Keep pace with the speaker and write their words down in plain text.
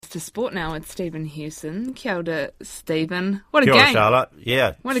to sport now with Stephen Hewson. Kia ora, Stephen. What a Kia ora, game. Charlotte.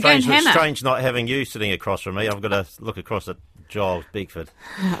 Yeah. What a game, Hannah. Strange not having you sitting across from me. I've got to look across at Giles Beckford.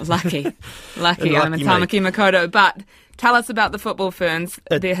 Lucky. I'm a Tamaki Makoto. But tell us about the Football Ferns,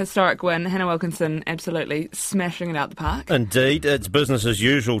 their historic win. Hannah Wilkinson absolutely smashing it out the park. Indeed. It's business as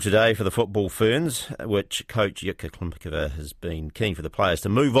usual today for the Football Ferns, which coach Jitka Klimková has been keen for the players to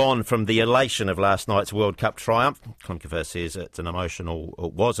move on from the elation of last night's World Cup triumph. Klimková says it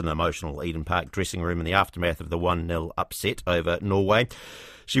was an emotional Eden Park dressing room in the aftermath of the 1-0 upset over Norway.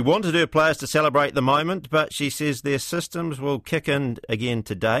 She wanted her players to celebrate the moment, but she says their systems will kick in again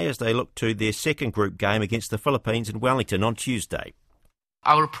today as they look to their second group game against the Philippines in Wellington on Tuesday.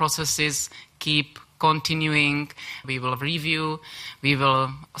 Our processes keep continuing. We will review, we will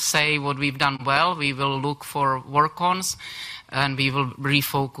say what we've done well, we will look for work-ons, and we will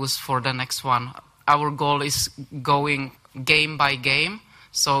refocus for the next one. Our goal is going game by game,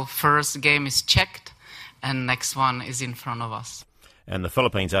 so first game is checked and next one is in front of us. And the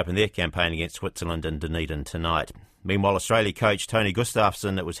Philippines open their campaign against Switzerland in Dunedin tonight. Meanwhile, Australia coach Tony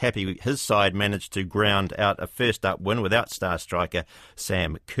Gustafsson was happy his side managed to ground out a first-up win without star striker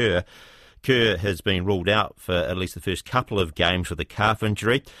Sam Kerr. Kerr has been ruled out for at least the first couple of games with a calf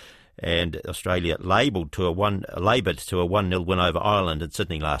injury, and Australia laboured to a 1-0 win over Ireland in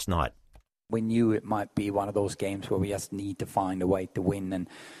Sydney last night. We knew it might be one of those games where we just need to find a way to win, and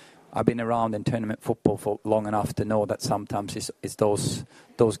I've been around in tournament football for long enough to know that sometimes it's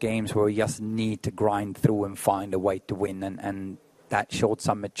those games where you just need to grind through and find a way to win, and that showed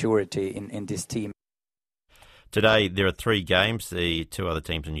some maturity in this team. Today there are three games. The two other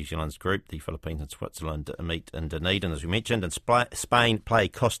teams in New Zealand's group, the Philippines and Switzerland, meet in Dunedin, as we mentioned, and Spain play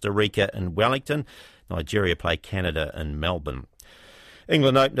Costa Rica in Wellington. Nigeria play Canada in Melbourne.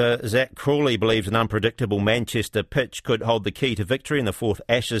 England opener Zach Crawley believes an unpredictable Manchester pitch could hold the key to victory in the fourth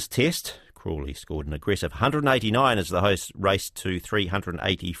Ashes Test. Crawley scored an aggressive 189 as the hosts raced to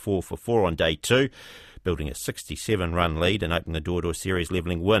 384 for 4 on day 2, building a 67-run lead and opening the door to a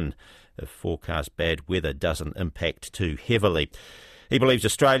series-levelling win if forecast bad weather doesn't impact too heavily. He believes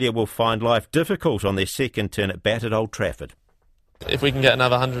Australia will find life difficult on their second turn at bat at Old Trafford. If we can get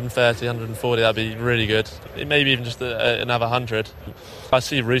another 130, 140, that'd be really good. Maybe even just another 100. I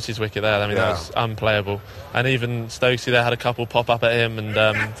see Rootie's wicket there. I mean, that was unplayable. And even Stokesy there had a couple pop up at him and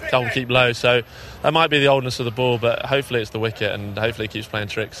a couple keep low. So that might be the oldness of the ball, but hopefully it's the wicket and hopefully it keeps playing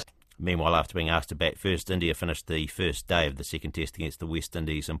tricks. Meanwhile, after being asked to bat first, India finished the first day of the second test against the West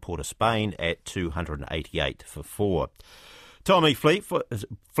Indies in Port of Spain at 288 for 4. Tommy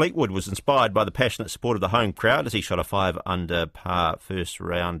Fleetwood was inspired by the passionate support of the home crowd as he shot a 5-under par first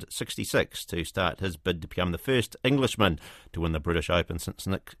round 66 to start his bid to become the first Englishman to win the British Open since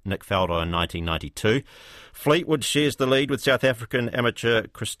Nick Faldo in 1992. Fleetwood shares the lead with South African amateur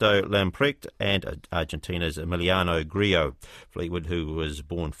Christo Lamprecht and Argentina's Emiliano Grillo. Fleetwood, who was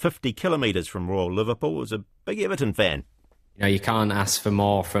born 50 kilometres from Royal Liverpool, was a big Everton fan. You know, you can't ask for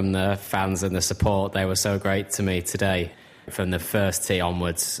more from the fans and the support. They were so great to me today. From the first tee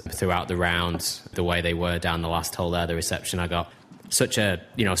onwards, throughout the round, the way they were down the last hole there, the reception I got. Such a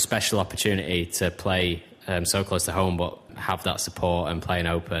special opportunity to play so close to home, but have that support and play an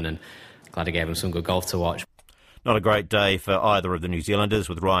Open, and glad I gave them some good golf to watch. Not a great day for either of the New Zealanders,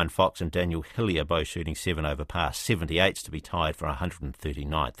 with Ryan Fox and Daniel Hillier both shooting 7 over par 78s to be tied for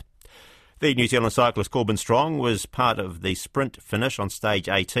 139th. The New Zealand cyclist Corbin Strong was part of the sprint finish on stage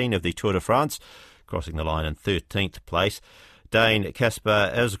 18 of the Tour de France, crossing the line in 13th place. Dane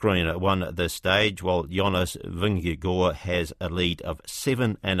Kasper Asgreen won this stage, while Jonas Vingegaard has a lead of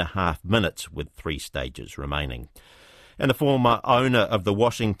 7.5 minutes with 3 stages remaining. And the former owner of the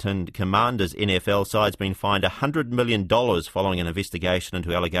Washington Commanders NFL side's been fined $100 million following an investigation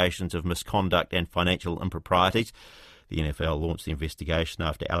into allegations of misconduct and financial improprieties. The NFL launched the investigation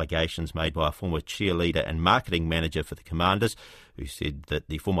after allegations made by a former cheerleader and marketing manager for the Commanders, who said that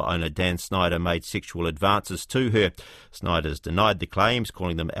the former owner Dan Snyder made sexual advances to her. Snyder's denied the claims,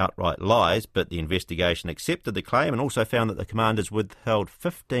 calling them outright lies, but the investigation accepted the claim and also found that the Commanders withheld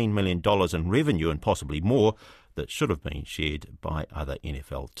 $15 million in revenue and possibly more that should have been shared by other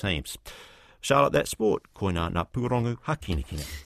NFL teams. Charlotte, that's sport. Koina na purongu hakinekina.